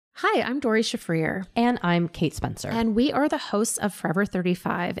Hi, I'm Dory Shafrir. And I'm Kate Spencer. And we are the hosts of Forever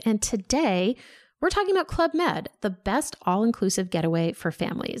 35. And today, we're talking about Club Med, the best all-inclusive getaway for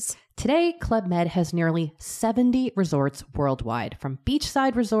families. Today, Club Med has nearly 70 resorts worldwide, from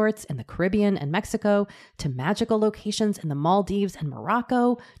beachside resorts in the Caribbean and Mexico, to magical locations in the Maldives and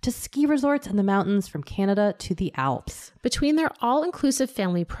Morocco, to ski resorts in the mountains from Canada to the Alps. Between their all-inclusive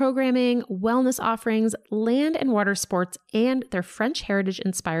family programming, wellness offerings, land and water sports, and their French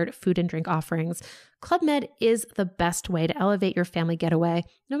heritage-inspired food and drink offerings, Club Med is the best way to elevate your family getaway,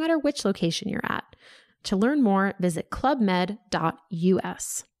 no matter which location you're at. To learn more, visit clubmed.us.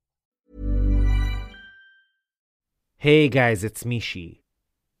 Hey guys, it's Mishi.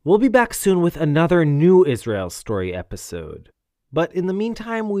 We'll be back soon with another new Israel Story episode. But in the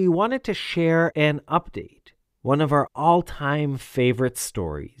meantime, we wanted to share an update. One of our all-time favorite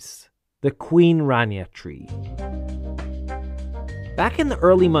stories, the Queen Rania Tree. Back in the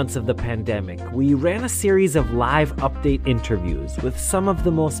early months of the pandemic, we ran a series of live update interviews with some of the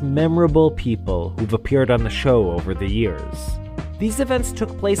most memorable people who've appeared on the show over the years. These events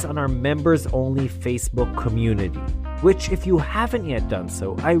took place on our members-only Facebook community, which, if you haven't yet done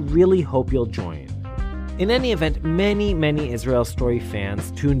so, I really hope you'll join. In any event, many Israel Story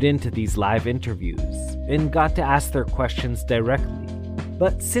fans tuned into these live interviews and got to ask their questions directly.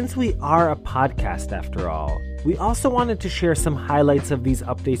 But since we are a podcast after all, we also wanted to share some highlights of these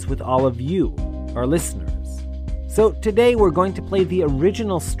updates with all of you, our listeners. So today we're going to play the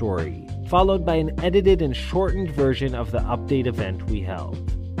original story, followed by an edited and shortened version of the update event we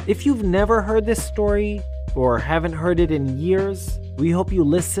held. If you've never heard this story, or haven't heard it in years, we hope you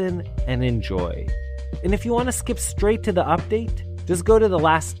listen and enjoy. And if you want to skip straight to the update, just go to the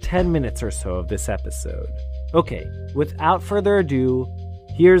last 10 minutes or so of this episode. Okay, without further ado,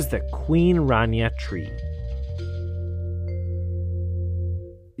 here's the Queen Rania Tree.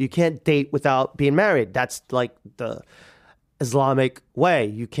 You can't date without being married. That's like the Islamic way.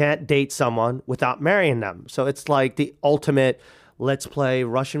 You can't date someone without marrying them. So it's like the ultimate, let's play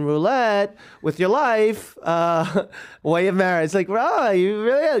Russian roulette with your life way of marriage. It's like, oh, you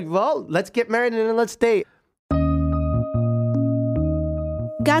really, well, let's get married and then let's date.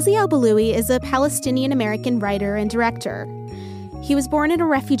 Ghazi al-Buliwi is a Palestinian-American writer and director. He was born in a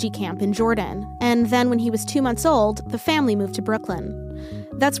refugee camp in Jordan, and then when he was 2 months old, the family moved to Brooklyn.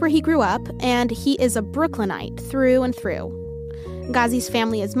 That's where he grew up, and he is a Brooklynite through and through. Ghazi's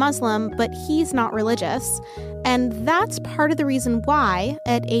family is Muslim, but he's not religious, and that's part of the reason why,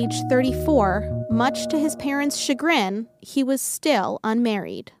 at age 34, much to his parents' chagrin, he was still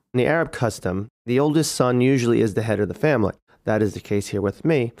unmarried. In the Arab custom, the oldest son usually is the head of the family. That is the case here with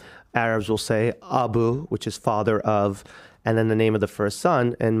me. Arabs will say Abu, which is father of, and then the name of the first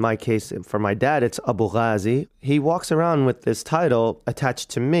son. In my case, for my dad, it's Abu Ghazi. He walks around with this title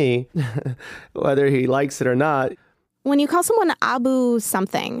attached to me, whether he likes it or not. When you call someone Abu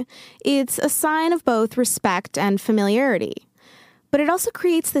something, it's a sign of both respect and familiarity. But it also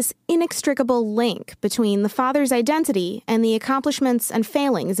creates this inextricable link between the father's identity and the accomplishments and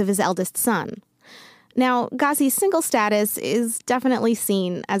failings of his eldest son. Now, Ghazi's single status is definitely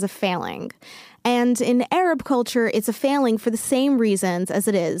seen as a failing. And in Arab culture, it's a failing for the same reasons as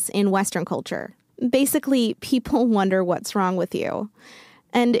it is in Western culture. Basically, people wonder what's wrong with you.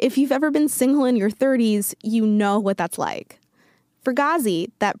 And if you've ever been single in your 30s, you know what that's like. For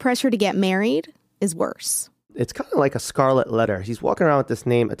Ghazi, that pressure to get married is worse. It's kind of like a scarlet letter. He's walking around with this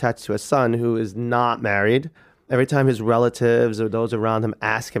name attached to a son who is not married. Every time his relatives or those around him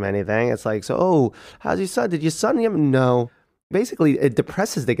ask him anything, it's like, how's your son? Did your son? No. Basically, it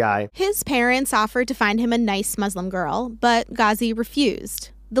depresses the guy. His parents offered to find him a nice Muslim girl, but Ghazi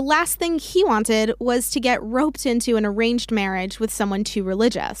refused. The last thing he wanted was to get roped into an arranged marriage with someone too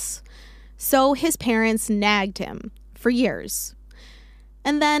religious. So his parents nagged him for years.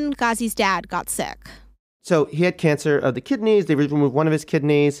 And then Ghazi's dad got sick. So he had cancer of the kidneys. They removed one of his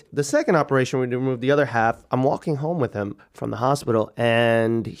kidneys. The second operation, we removed the other half. I'm walking home with him from the hospital,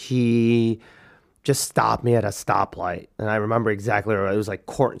 and he just stopped me at a stoplight. And I remember exactly where it was, like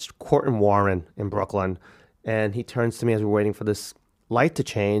Court and Warren in Brooklyn. And he turns to me as we're waiting for this light to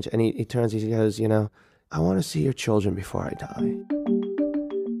change. And he turns, he goes, I want to see your children before I die.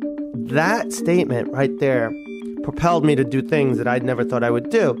 That statement right there propelled me to do things that I'd never thought I would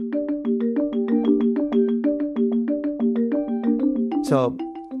do. So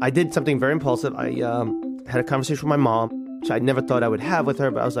I did something very impulsive. I had a conversation with my mom, which I never thought I would have with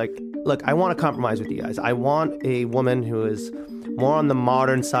her. But I was like, look, I want to compromise with you guys. I want a woman who is more on the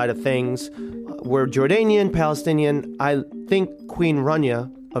modern side of things. We're Jordanian, Palestinian. I think Queen Rania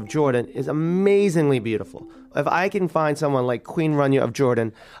of Jordan is amazingly beautiful. If I can find someone like Queen Rania of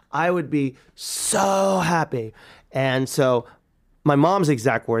Jordan, I would be so happy. And so my mom's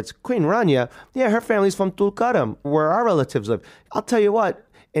exact words, Queen Rania, yeah, her family's from Tulkarm, where our relatives live. I'll tell you what,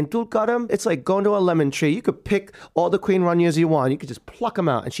 in Tulkarm, it's like going to a lemon tree. You could pick all the Queen Ranias you want. You could just pluck them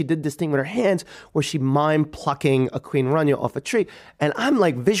out. And she did this thing with her hands where she mimed plucking a Queen Rania off a tree. And I'm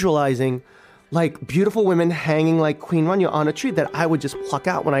like visualizing like beautiful women hanging like Queen Rania on a tree that I would just pluck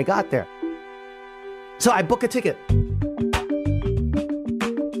out when I got there. So I book a ticket.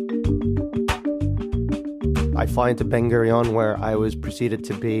 I fly into Ben Gurion, where I was proceeded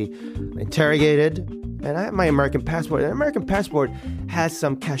to be interrogated. And I have my American passport. And an American passport has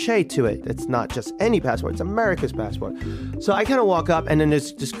some cachet to it. It's not just any passport. It's America's passport. So I kind of walk up, and then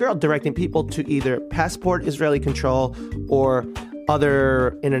there's this girl directing people to either passport Israeli control or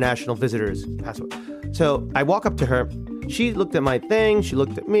other international visitors' passport. So I walk up to her. She looked at my thing. She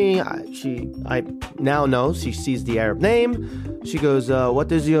looked at me. I now know she sees the Arab name. She goes,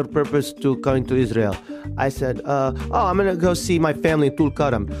 what is your purpose to coming to Israel? I said, I'm going to go see my family in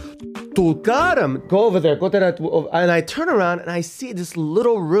Tulkarm. Tulkarm, go over there, go to that. And I turn around and I see this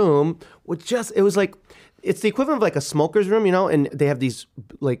little room with it was like, it's the equivalent of like a smoker's room, you know, and they have these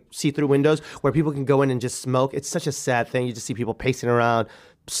like see-through windows where people can go in and just smoke. It's such a sad thing. You just see people pacing around,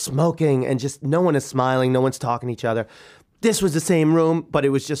 smoking, and just no one is smiling, no one's talking to each other. This was the same room, but it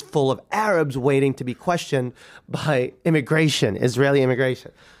was just full of Arabs waiting to be questioned by immigration, Israeli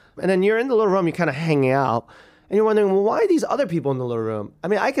immigration. And then you're in the little room, you're kind of hanging out. And you're wondering, well, why are these other people in the little room? I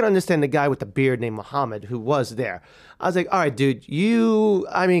mean, I can understand the guy with the beard named Muhammad who was there. I was like, all right, dude,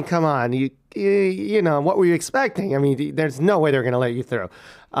 come on. You know, what were you expecting? I mean, there's no way they're going to let you through.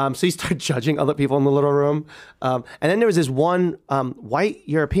 So you start judging other people in the little room. And then there was this one white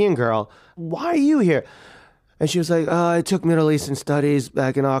European girl. Why are you here? And she was like, I took Middle Eastern Studies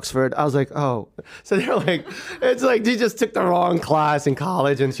back in Oxford. I was like, oh. So they're like, it's like she just took the wrong class in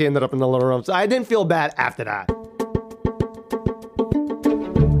college and she ended up in the little room. So I didn't feel bad after that.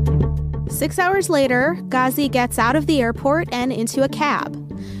 6 hours later, Ghazi gets out of the airport and into a cab.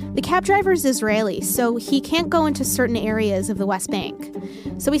 The cab driver's Israeli, so he can't go into certain areas of the West Bank.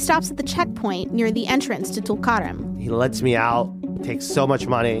 So he stops at the checkpoint near the entrance to Tulkarm. He lets me out, takes so much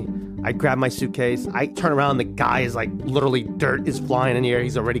money. I grab my suitcase. I turn around. The guy is like, literally dirt is flying in the air.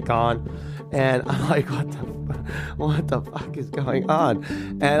 He's already gone. And I'm like, what the fuck is going on?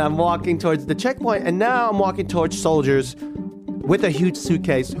 And I'm walking towards the checkpoint. And now I'm walking towards soldiers with a huge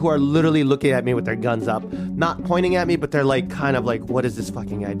suitcase who are literally looking at me with their guns up. Not pointing at me, but they're like, kind of like, what is this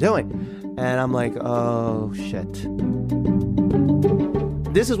fucking guy doing? And I'm like, oh, shit.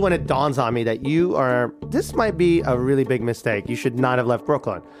 This is when it dawns on me that this might be a really big mistake. You should not have left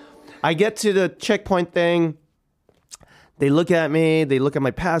Brooklyn. I get to the checkpoint thing. They look at me. They look at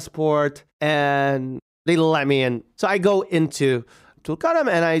my passport. And they let me in. So I go into Tulkarm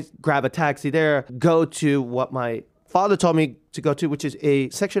and I grab a taxi there. Go to what my father told me to go to, which is a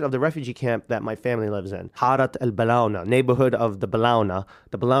section of the refugee camp that my family lives in. Harat el-Balauna, neighborhood of the Balauna.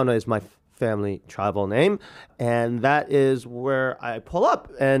 The Balauna is my family tribal name. And that is where I pull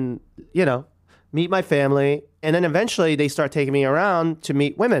up and, you know, meet my family. And then eventually they start taking me around to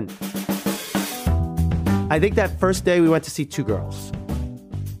meet women. I think that first day we went to see 2 girls.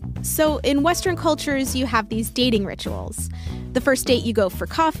 So in Western cultures, you have these dating rituals. The first date, you go for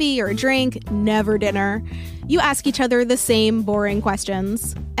coffee or a drink, never dinner. You ask each other the same boring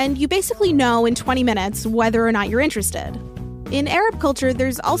questions. And you basically know in 20 minutes whether or not you're interested. In Arab culture,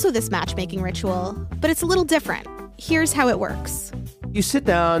 there's also this matchmaking ritual, but it's a little different. Here's how it works. You sit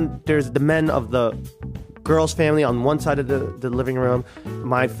down, there's the men of the girl's family on one side of the living room.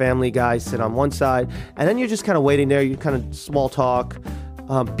 My family guys sit on one side. And then you're just kind of waiting there. You kind of small talk.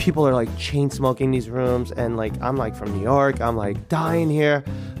 People are like chain smoking these rooms. And like, I'm like from New York. I'm like dying here.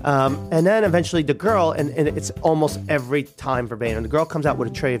 And then eventually the girl, and it's almost every time verbatim, the girl comes out with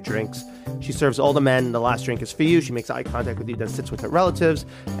a tray of drinks. She serves all the men. The last drink is for you. She makes eye contact with you, then sits with her relatives.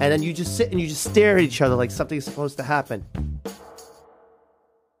 And then you just sit and you just stare at each other like something's supposed to happen.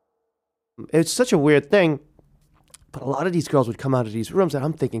 It's such a weird thing, but a lot of these girls would come out of these rooms and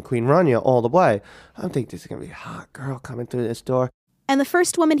I'm thinking Queen Rania all the way. I'm thinking this is going to be a hot girl coming through this door. And the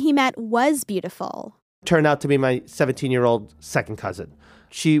first woman he met was beautiful. Turned out to be my 17-year-old second cousin.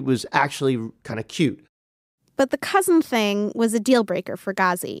 She was actually kind of cute. But the cousin thing was a deal breaker for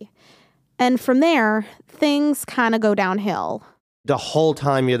Ghazi. And from there, things kind of go downhill. The whole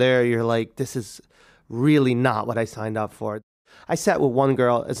time you're there, you're like, this is really not what I signed up for. I sat with one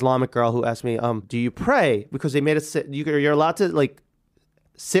girl, Islamic girl, who asked me, do you pray? Because they made us sit, you're allowed to like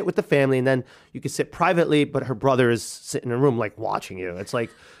sit with the family, and then you can sit privately, but her brother is sitting in a room like watching you. It's like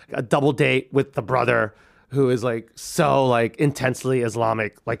a double date with the brother who is like so like intensely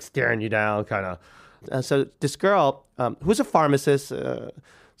Islamic, like staring you down kind of. So this girl who's a pharmacist,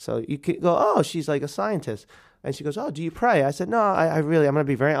 so you could go, oh, she's like a scientist. And she goes, oh, do you pray? I said, no, I'm going to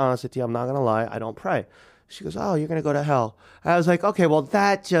be very honest with you. I'm not going to lie. I don't pray. She goes, oh, you're going to go to hell. I was like, okay, well,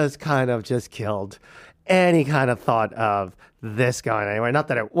 that just kind of just killed any kind of thought of this going anywhere. Not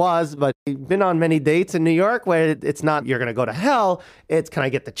that it was, but I've been on many dates in New York where it's not you're going to go to hell. It's can I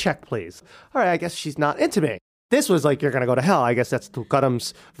get the check, please? All right, I guess she's not into me. This was like, you're going to go to hell. I guess that's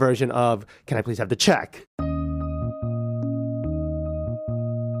Tulkarm's version of, can I please have the check?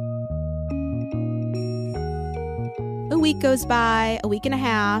 A week goes by, a week and a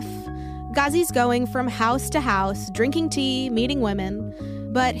half. Ghazi's going from house to house, drinking tea, meeting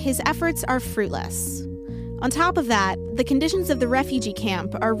women, but his efforts are fruitless. On top of that, the conditions of the refugee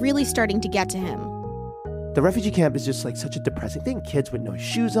camp are really starting to get to him. The refugee camp is just like such a depressing thing. Kids with no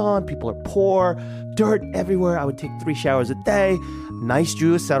shoes on, people are poor, dirt everywhere. I would take 3 showers a day. Nice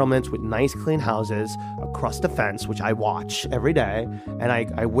Jewish settlements with nice clean houses across the fence, which I watch every day. And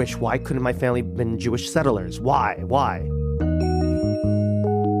I wish, why couldn't my family been Jewish settlers? Why?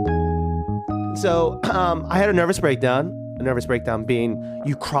 So I had a nervous breakdown. A nervous breakdown being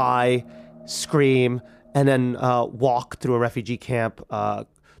you cry, scream, and then walk through a refugee camp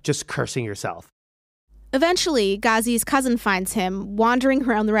just cursing yourself. Eventually, Ghazi's cousin finds him wandering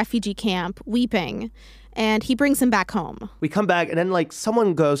around the refugee camp, weeping, and he brings him back home. We come back, and then like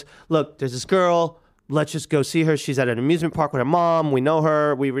someone goes, look, there's this girl. Let's just go see her. She's at an amusement park with her mom. We know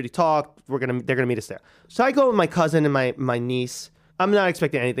her. We already talked. They're gonna meet us there. So I go with my cousin and my niece. I'm not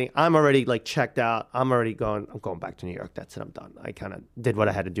expecting anything. I'm already like checked out. I'm going back to New York. That's it. I'm done. I kind of did what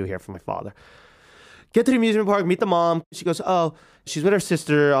I had to do here for my father. Get to the amusement park, meet the mom. She goes, oh, she's with her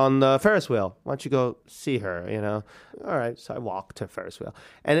sister on the Ferris wheel. Why don't you go see her, you know? All right, so I walk to Ferris wheel.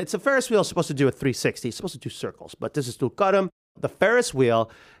 And it's a Ferris wheel supposed to do a 360. It's supposed to do circles, but this is Tulkarm. The Ferris wheel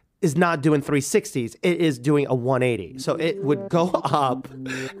is not doing 360s. It is doing a 180. So it would go up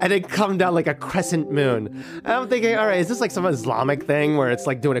and then come down like a crescent moon. And I'm thinking, all right, is this like some Islamic thing where it's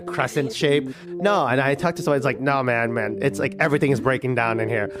like doing a crescent shape? No. And I talked to somebody, it's like, no, man. It's like everything is breaking down in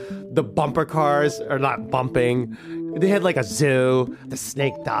here. The bumper cars are not bumping. They had like a zoo. The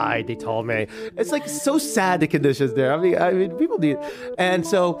snake died, they told me. It's like so sad, the conditions there. I mean, people need. And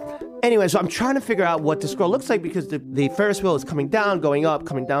so anyway, so I'm trying to figure out what this girl looks like because the Ferris wheel is coming down, going up,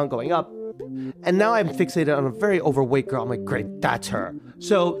 coming down, going up. And now I'm fixated on a very overweight girl. I'm like, great, that's her.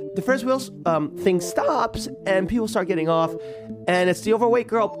 So the Ferris wheel thing stops and people start getting off. And it's the overweight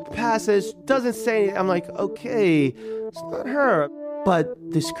girl passes, doesn't say anything. I'm like, okay, it's not her. But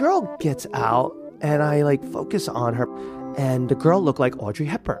this girl gets out and I like focus on her. And the girl looked like Audrey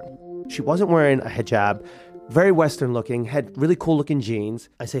Hepburn. She wasn't wearing a hijab. Very Western looking, had really cool looking jeans.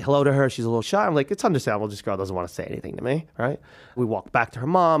 I say hello to her. She's a little shy. I'm like, it's understandable. This girl doesn't want to say anything to me, right? We walk back to her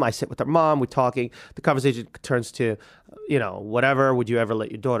mom. I sit with her mom. We're talking. The conversation turns to, whatever. Would you ever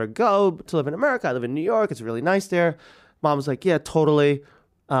let your daughter go to live in America? I live in New York. It's really nice there. Mom's like, yeah, totally.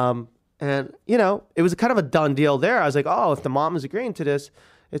 And, it was kind of a done deal there. I was like, oh, if the mom is agreeing to this,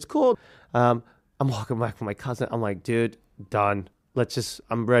 it's cool. I'm walking back with my cousin. I'm like, dude, done.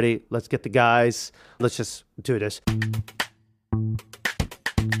 I'm ready. Let's get the guys. Let's just do this.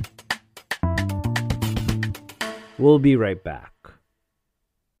 We'll be right back.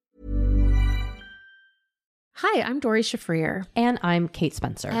 Hi, I'm Dori Shafrir. And I'm Kate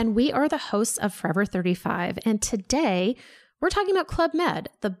Spencer. And we are the hosts of Forever 35. And today, we're talking about Club Med,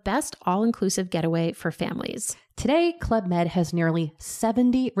 the best all-inclusive getaway for families. Today, Club Med has nearly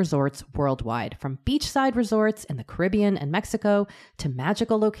 70 resorts worldwide, from beachside resorts in the Caribbean and Mexico to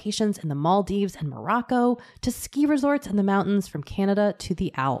magical locations in the Maldives and Morocco to ski resorts in the mountains from Canada to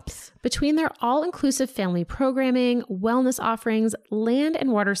the Alps. Between their all-inclusive family programming, wellness offerings, land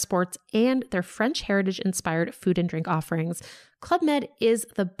and water sports, and their French heritage-inspired food and drink offerings, Club Med is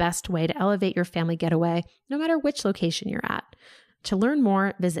the best way to elevate your family getaway, no matter which location you're at. To learn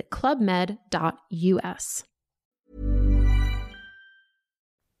more, visit clubmed.us.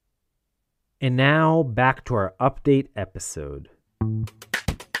 And now back to our update episode.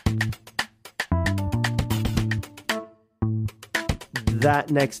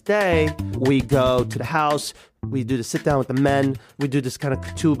 That next day, we go to the house. We do the sit down with the men. We do this kind of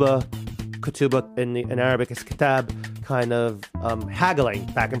ketubah. Ketubah in Arabic is kitab, kind of haggling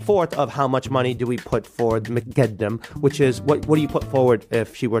back and forth of how much money do we put for the Mukaddim, which is what do you put forward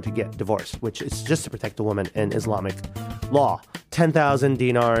if she were to get divorced, which is just to protect the woman in Islamic law. 10,000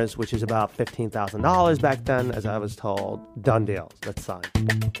 dinars, which is about $15,000 back then, as I was told. Done deal. Let's sign.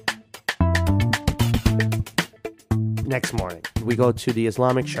 Next morning, we go to the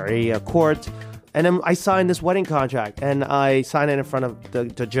Islamic Sharia court, and then I sign this wedding contract, and I sign it in front of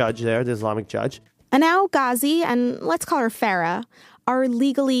the judge there, the Islamic judge. And now Ghazi, and let's call her Farah, are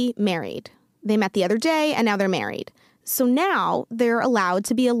legally married. They met the other day, and now they're married. So now they're allowed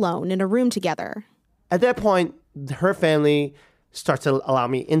to be alone in a room together. At that point, her family starts to allow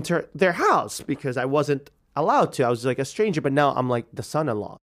me into their house because I wasn't allowed to. I was like a stranger, but now I'm like the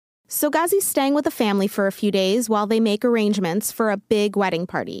son-in-law. So Ghazi's staying with the family for a few days while they make arrangements for a big wedding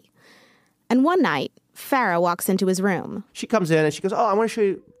party. And one night, Farah walks into his room. She comes in and she goes, I want to show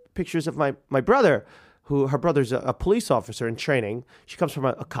you pictures of my brother, who her brother's a police officer in training. She comes from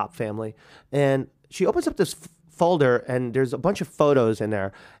a cop family. And she opens up this folder and there's a bunch of photos in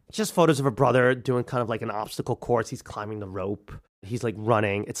there. Just photos of her brother doing kind of like an obstacle course. He's climbing the rope. He's like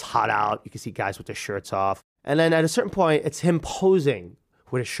running. It's hot out. You can see guys with their shirts off. And then at a certain point, it's him posing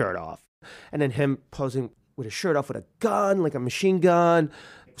with his shirt off. And then him posing with his shirt off with a gun, like a machine gun,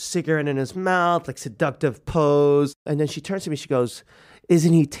 cigarette in his mouth, like seductive pose. And then she turns to me, she goes,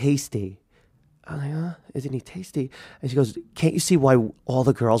 isn't he tasty? I'm like, huh? Isn't he tasty? And she goes, can't you see why all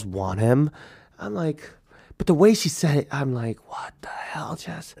the girls want him? I'm like, but the way she said it, I'm like, what the hell,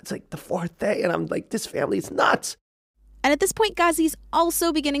 Jess? It's like the fourth day. And I'm like, this family is nuts. And at this point, Ghazi's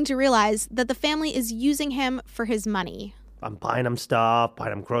also beginning to realize that the family is using him for his money. I'm buying them stuff, buying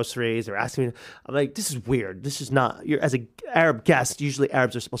them groceries. They're asking me. I'm like, this is weird. This is not, you're as an Arab guest, usually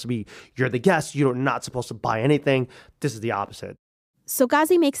Arabs are supposed to be, you're the guest. You're not supposed to buy anything. This is the opposite. So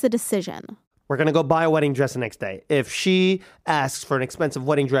Ghazi makes a decision. We're going to go buy a wedding dress the next day. If she asks for an expensive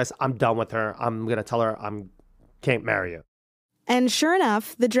wedding dress, I'm done with her. I'm going to tell her I can't marry you. And sure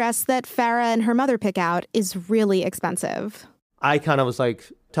enough, the dress that Farah and her mother pick out is really expensive. I kind of was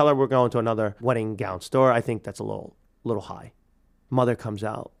like, tell her we're going to another wedding gown store. I think that's a little high. Mother comes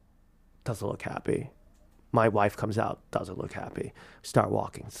out, doesn't look happy. My wife comes out, doesn't look happy. Start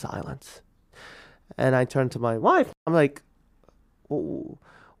walking, silence. And I turn to my wife. I'm like, oh,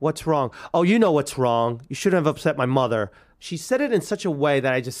 what's wrong? Oh, you know what's wrong. You shouldn't have upset my mother. She said it in such a way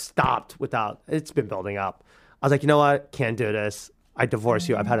that I just stopped without, it's been building up. I was like, you know what? Can't do this. I divorce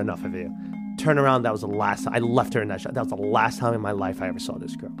you. I've had enough of you. Turn around. That was the last time. I left her in that shot. That was the last time in my life I ever saw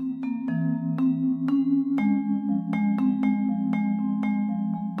this girl.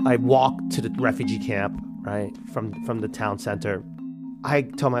 I walked to the refugee camp, right, from the town center. I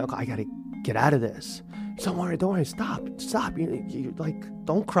told my uncle, I got to get out of this. Don't worry, stop. You like,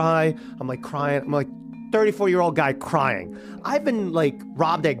 don't cry. I'm like crying. I'm like 34-year-old guy crying. I've been like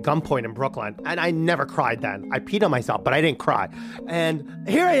robbed at gunpoint in Brooklyn, and I never cried then. I peed on myself, but I didn't cry. And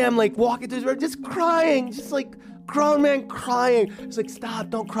here I am, like walking through the road, just crying, just like grown man crying. He's like, stop,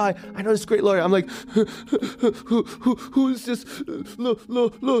 don't cry. I know this great lawyer. I'm like, who is this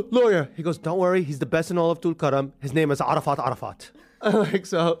lawyer? He goes, don't worry, he's the best in all of Tulkarm. His name is Arafat. Like,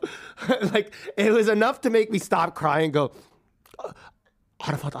 so, like, it was enough to make me stop crying and go,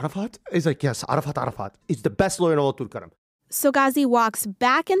 Arafat? He's like, yes, Arafat. He's the best lawyer in all of Tulkarm. So Ghazi walks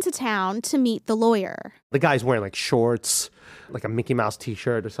back into town to meet the lawyer. The guy's wearing like shorts, like a Mickey Mouse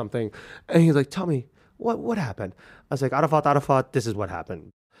t-shirt or something. And he's like, tell me, what happened? I was like, Arafat, this is what happened.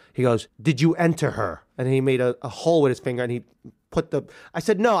 He goes, did you enter her? And he made a hole with his finger and he put I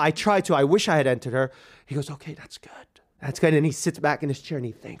said, no, I tried to. I wish I had entered her. He goes, okay, that's good. And he sits back in his chair and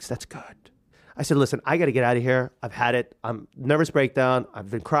he thinks, that's good. I said, listen, I got to get out of here. I've had it. I'm nervous breakdown.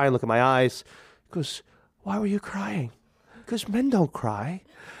 I've been crying. Look at my eyes. He goes, why were you crying? Because men don't cry.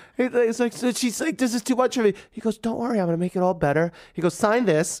 It's like, so she's like, this is too much of me. He goes, don't worry, I'm going to make it all better. He goes, sign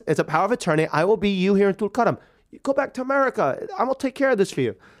this. It's a power of attorney. I will be you here in Tulkarm. You go back to America. I will take care of this for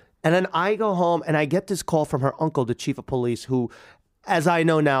you. And then I go home and I get this call from her uncle, the chief of police, who, as I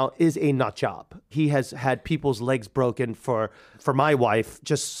know now, is a nut job. He has had people's legs broken for my wife,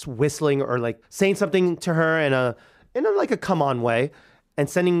 just whistling or like saying something to her in a like a come on way and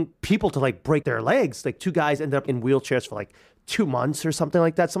sending people to like break their legs. Like 2 guys ended up in wheelchairs for like 2 months or something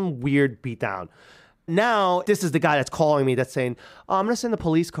like that. Some weird beatdown. Now, this is the guy that's calling me that's saying, oh, I'm going to send the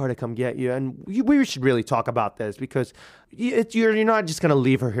police car to come get you. And we should really talk about this because you're not just going to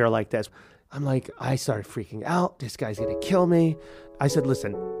leave her here like this. I'm like, I started freaking out. This guy's going to kill me. I said,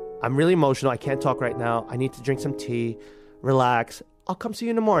 listen, I'm really emotional. I can't talk right now. I need to drink some tea, relax. I'll come see you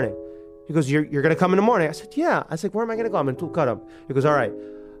in the morning. He goes, you're going to come in the morning? I said, yeah. I said, where am I going to go? I'm in Tulkarm. He goes, all right,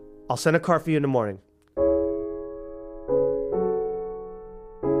 I'll send a car for you in the morning.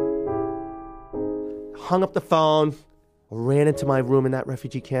 Hung up the phone, ran into my room in that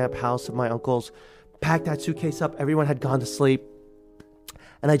refugee camp house of my uncle's, packed that suitcase up. Everyone had gone to sleep.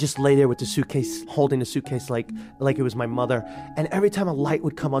 And I just lay there with the suitcase, holding the suitcase like it was my mother. And every time a light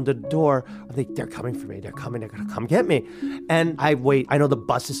would come on the door, I think, they're coming for me. They're coming. They're going to come get me. And I wait. I know the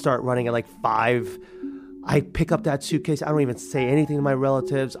buses start running at like 5. I pick up that suitcase. I don't even say anything to my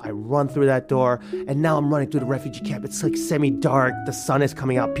relatives. I run through that door. And now I'm running through the refugee camp. It's like semi-dark. The sun is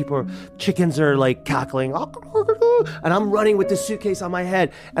coming out. Chickens are like cackling. And I'm running with this suitcase on my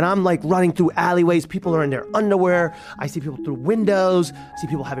head. And I'm like running through alleyways. People are in their underwear. I see people through windows. I see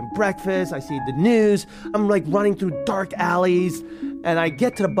people having breakfast. I see the news. I'm like running through dark alleys. And I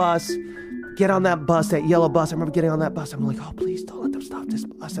get to the bus, get on that bus, that yellow bus. I remember getting on that bus. I'm like, oh, please don't let them stop this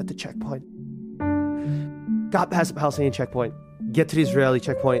bus at the checkpoint. Got past the Palestinian checkpoint, get to the Israeli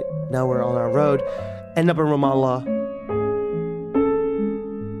checkpoint. Now we're on our road, end up in Ramallah.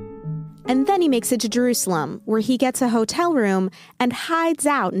 And then he makes it to Jerusalem, where he gets a hotel room and hides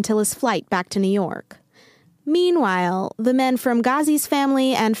out until his flight back to New York. Meanwhile, the men from Ghazi's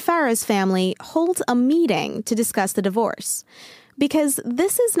family and Farah's family hold a meeting to discuss the divorce. Because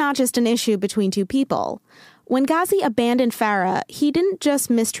this is not just an issue between two people. When Ghazi abandoned Farah, he didn't just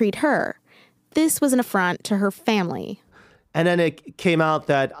mistreat her. This was an affront to her family. And then it came out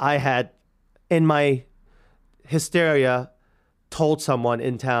that I had, in my hysteria, told someone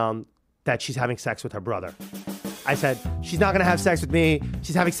in town that she's having sex with her brother. I said, she's not going to have sex with me.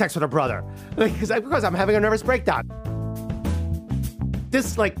 She's having sex with her brother. Because I'm having a nervous breakdown.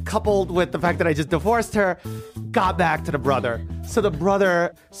 This, coupled with the fact that I just divorced her, got back to the brother. So the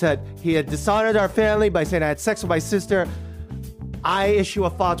brother said he had dishonored our family by saying I had sex with my sister. I issue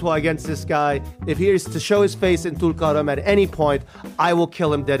a fatwa against this guy. If he is to show his face in Tulkarm at any point, I will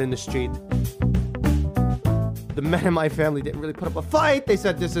kill him dead in the street. The men in my family didn't really put up a fight. They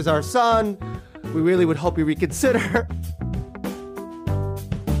said, this is our son. We really would hope you reconsider.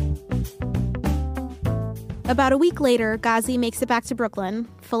 About a week later, Ghazi makes it back to Brooklyn,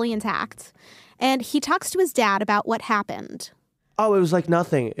 fully intact. And he talks to his dad about what happened. Oh, it was like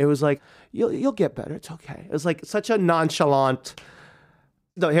nothing. It was like, you'll get better. It's okay. It was like such a nonchalant.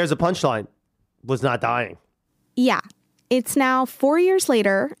 No, here's a punchline. Was not dying. Yeah. It's now 4 years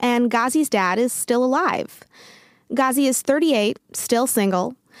later, and Ghazi's dad is still alive. Ghazi is 38, still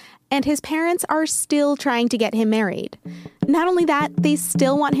single, and his parents are still trying to get him married. Not only that, they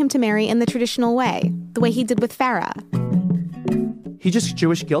still want him to marry in the traditional way, the way he did with Farah. He just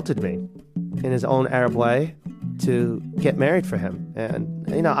Jewish guilted me in his own Arab way to get married for him. And,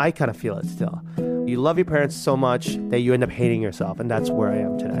 I kind of feel it still. You love your parents so much that you end up hating yourself. And that's where I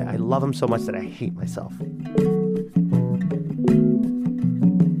am today. I love them so much that I hate myself.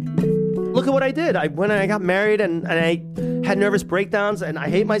 Look at what I did. I went and I got married and I had nervous breakdowns and I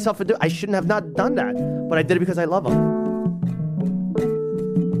hate myself for doing it. I shouldn't have not done that. But I did it because I love them.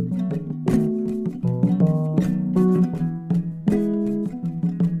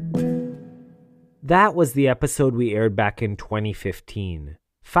 That was the episode we aired back in 2015.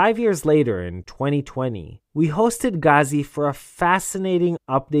 5 years later, in 2020, we hosted Ghazi for a fascinating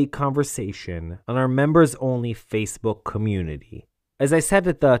update conversation on our members-only Facebook community. As I said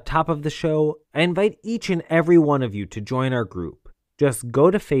at the top of the show, I invite each and every one of you to join our group. Just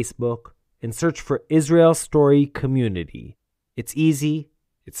go to Facebook and search for Israel Story Community. It's easy,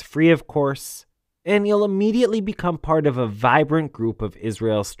 it's free of course, and you'll immediately become part of a vibrant group of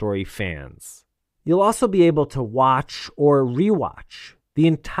Israel Story fans. You'll also be able to watch or rewatch the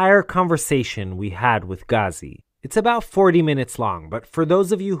entire conversation we had with Ghazi. It's about 40 minutes long, but for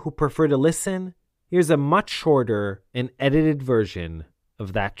those of you who prefer to listen, here's a much shorter and edited version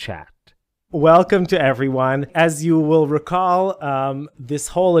of that chat. Welcome to everyone. As you will recall, this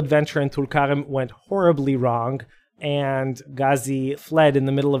whole adventure in Tulkarm went horribly wrong, and Ghazi fled in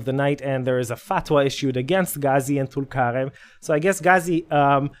the middle of the night, and there is a fatwa issued against Ghazi in Tulkarm. So I guess, Ghazi,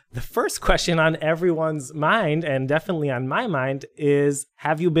 the first question on everyone's mind, and definitely on my mind, is,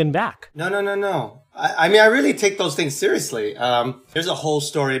 have you been back? No. I mean, I really take those things seriously. There's a whole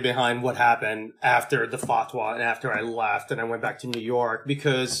story behind what happened after the fatwa and after I left and I went back to New York,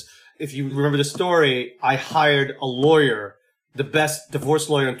 because if you remember the story, I hired a lawyer. The best divorce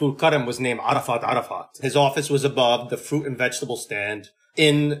lawyer in Tulkarm was named Arafat. His office was above the fruit and vegetable stand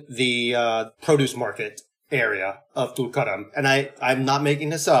in the produce market area of Tulkarm. And I'm not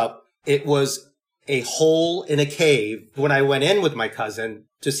making this up. It was a hole in a cave. When I went in with my cousin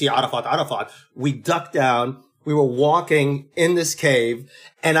to see Arafat, we ducked down. We were walking in this cave,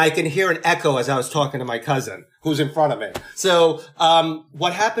 and I can hear an echo as I was talking to my cousin, who's in front of me. So,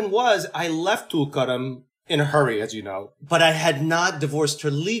 what happened was I left Tulkarm in a hurry, as you know, but I had not divorced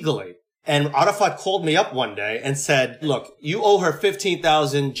her legally. And Arafat called me up one day and said, look, you owe her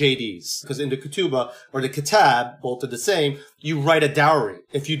 15,000 JDs. Because in the ketubah or the kitab, both are the same, you write a dowry.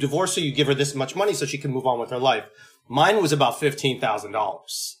 If you divorce her, you give her this much money so she can move on with her life. Mine was about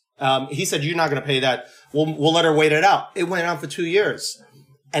 $15,000. He said, you're not going to pay that. We'll let her wait it out. It went on for 2 years.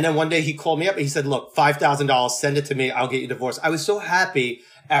 And then one day he called me up and he said, look, $5,000, send it to me. I'll get you divorced. I was so happy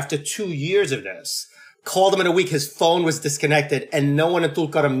after 2 years of this. Called him in a week. His phone was disconnected and no one in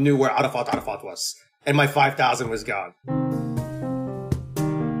Tulkarm knew where Arafat was. And my 5,000 was gone.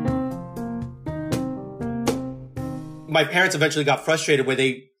 My parents eventually got frustrated where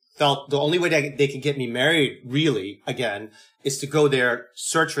they felt the only way they could get me married really again is to go there,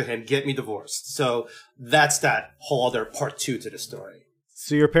 search for him, get me divorced. So that's that whole other part 2 to the story.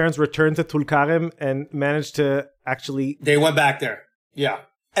 So your parents returned to Tulkarm and managed to actually... They went back there. Yeah.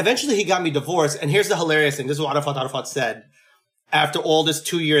 Eventually, he got me divorced. And here's the hilarious thing. This is what Arafat said. After all this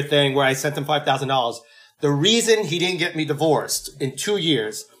 2-year thing where I sent him $5,000, the reason he didn't get me divorced in 2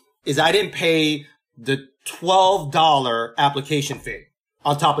 years is I didn't pay the $12 application fee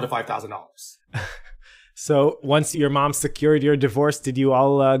on top of the $5,000. So once your mom secured your divorce, did you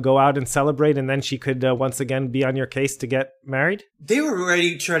all go out and celebrate and then she could once again be on your case to get married? They were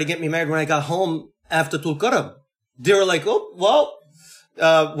ready to try to get me married when I got home after Tulkarm. They were like, oh, well...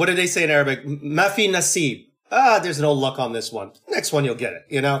 what do they say in Arabic? Mafi nasib. There's no luck on this one. Next one, you'll get it.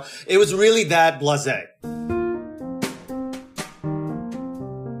 You know, it was really that blasé.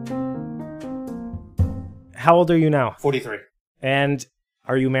 How old are you now? 43. And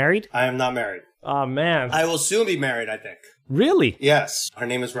are you married? I am not married. Oh, man. I will soon be married, I think. Really? Yes. Her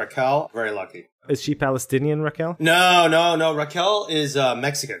name is Raquel. Very lucky. Is she Palestinian, Raquel? No. Raquel is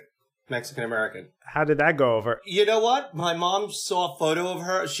Mexican-American. How did that go over? You know what? My mom saw a photo of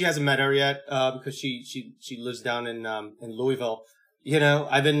her. She hasn't met her yet, because she lives down in Louisville. You know,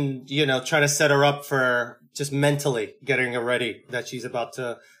 I've been, trying to set her up for just mentally getting her ready that she's about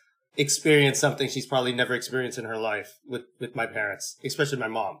to experience something she's probably never experienced in her life with my parents, especially my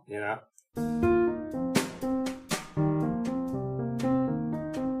mom,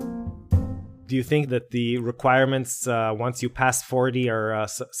 Do you think that the requirements once you pass 40 are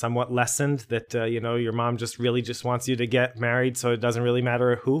somewhat lessened? That, your mom just wants you to get married so it doesn't really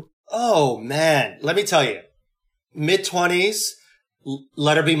matter who? Oh, man. Let me tell you. Mid-20s,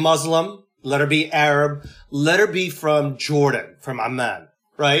 let her be Muslim, let her be Arab, let her be from Jordan, from Amman,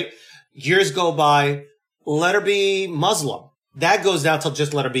 right? Years go by, let her be Muslim. That goes down till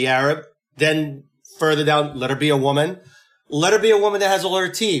just let her be Arab. Then further down, let her be a woman. Let her be a woman that has all her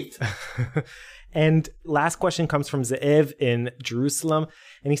teeth. And last question comes from Ze'ev in Jerusalem.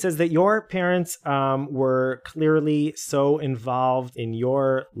 And he says that your parents were clearly so involved in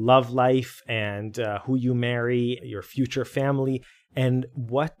your love life and who you marry, your future family. And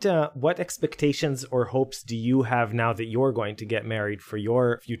what expectations or hopes do you have now that you're going to get married for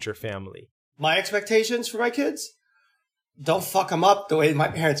your future family? My expectations for my kids? Don't fuck them up the way my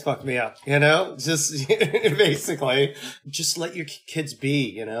parents fucked me up, Just basically, just let your kids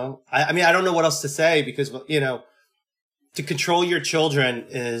be, I mean, I don't know what else to say because, to control your children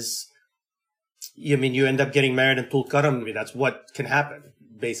is, you end up getting married in Tulkarm. I mean, that's what can happen,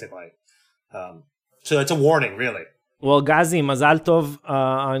 basically. So it's a warning, really. Well, Ghazi, mazal tov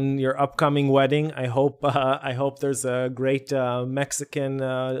on your upcoming wedding. I hope there's a great Mexican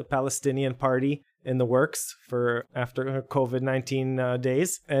Palestinian party in the works for after COVID-19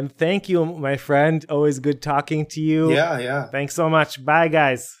 days. And thank you, my friend. Always good talking to you. Yeah. Thanks so much. Bye,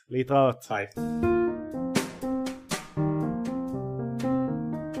 guys. Litraot. Bye.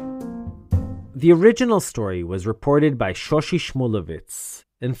 The original story was reported by Shoshi Shmulevitz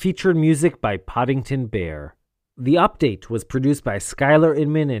and featured music by Poddington Bear. The update was produced by Skylar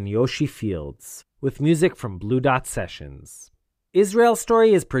Inman and Yoshi Fields, with music from Blue Dot Sessions. Israel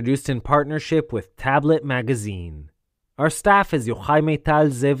Story is produced in partnership with Tablet Magazine. Our staff is Yochai Meital,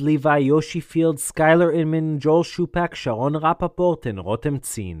 Zev Levi, Yoshi Fields, Skylar Inman, Joel Shupak, Sharon Rappaport, and Rotem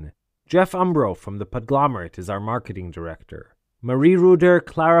Tzin. Jeff Umbro from The Podglomerate is our marketing director. Marie Ruder,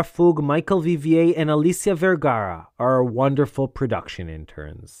 Clara Fug, Michael Vivier, and Alicia Vergara are our wonderful production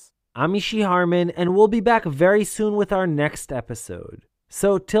interns. I'm Ishi Harman, and we'll be back very soon with our next episode.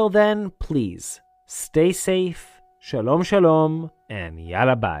 So till then, please, stay safe, shalom shalom, and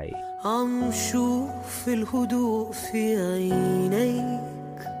yalla bye. عم شوف الهدوء في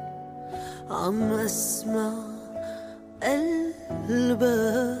عينيك عم أسمع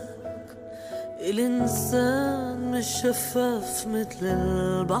قلبك الإنسان مش شفاف مثل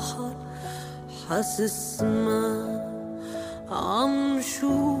البحر حاسس ما عم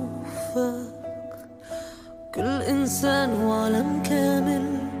شوفك كل إنسان هو عالم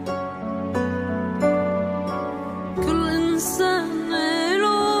كامل كل إنسان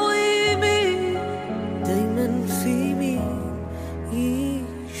له قيمة دايما في مين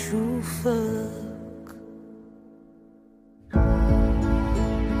يشوفك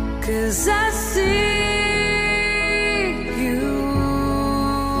Cause I see you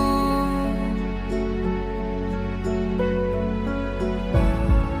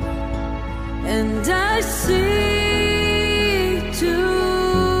and I see too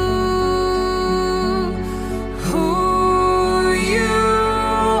who you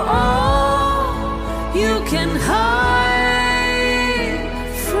are. You can hide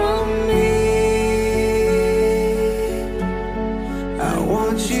from me. I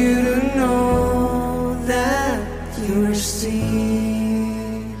want you to know that you're seen.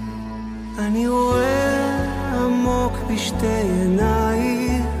 אני רואה עמוק בשתי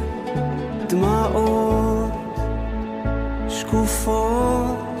עיניים דמעות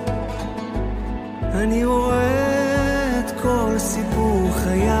שקופות אני רואה את כל סיפור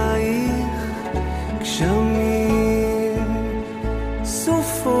חייך גשמים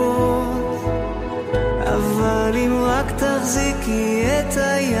סופות אבל אם רק תחזיקי את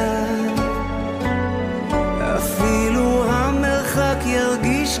היד אפילו המרחק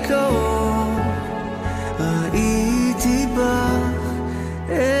ירגיש קרוב ראיתי בך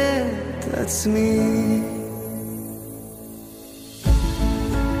את עצמי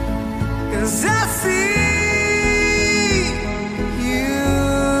Cause I see you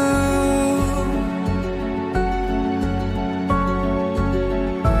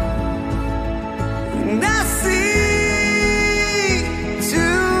and I see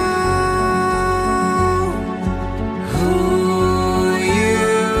too who you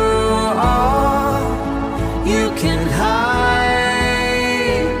are. You can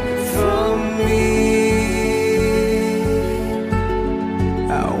hide from me.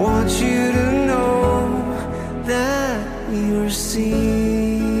 I want you to know that you're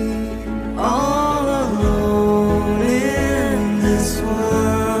seen all alone in this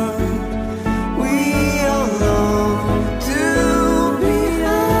world. We all long to be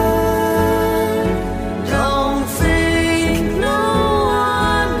heard. Don't think no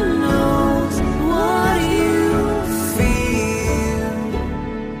one knows what you feel.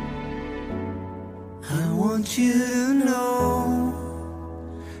 I want you to know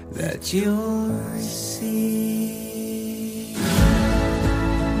that you're seen.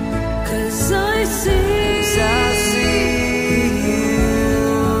 Cause I see you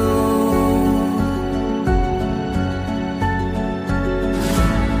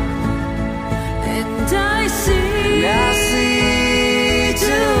and I see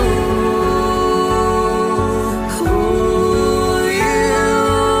too who you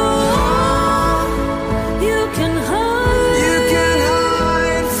are. You can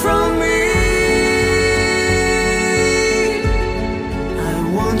hide from me. I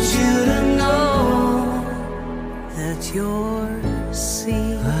want you to know that you're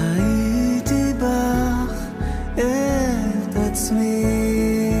seen. ראיתי בך את עצמי.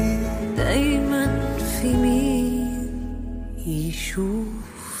 דיימן في مين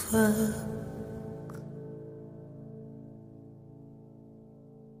يشوفك.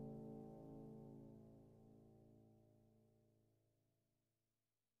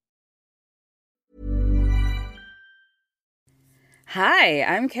 Hi,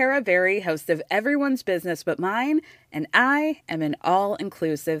 I'm Kara Berry, host of Everyone's Business But Mine, and I am an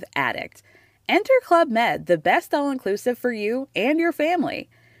all-inclusive addict. Enter Club Med, the best all-inclusive for you and your family.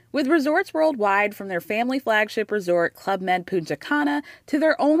 With resorts worldwide, from their family flagship resort, Club Med Punta Cana, to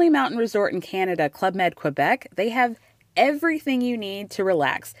their only mountain resort in Canada, Club Med Quebec, they have everything you need to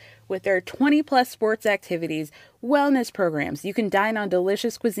relax. With their 20-plus sports activities, wellness programs, you can dine on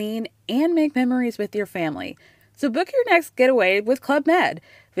delicious cuisine and make memories with your family. So book your next getaway with Club Med.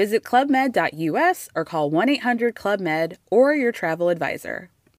 Visit clubmed.us or call 1-800-CLUB-MED or your travel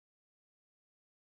advisor.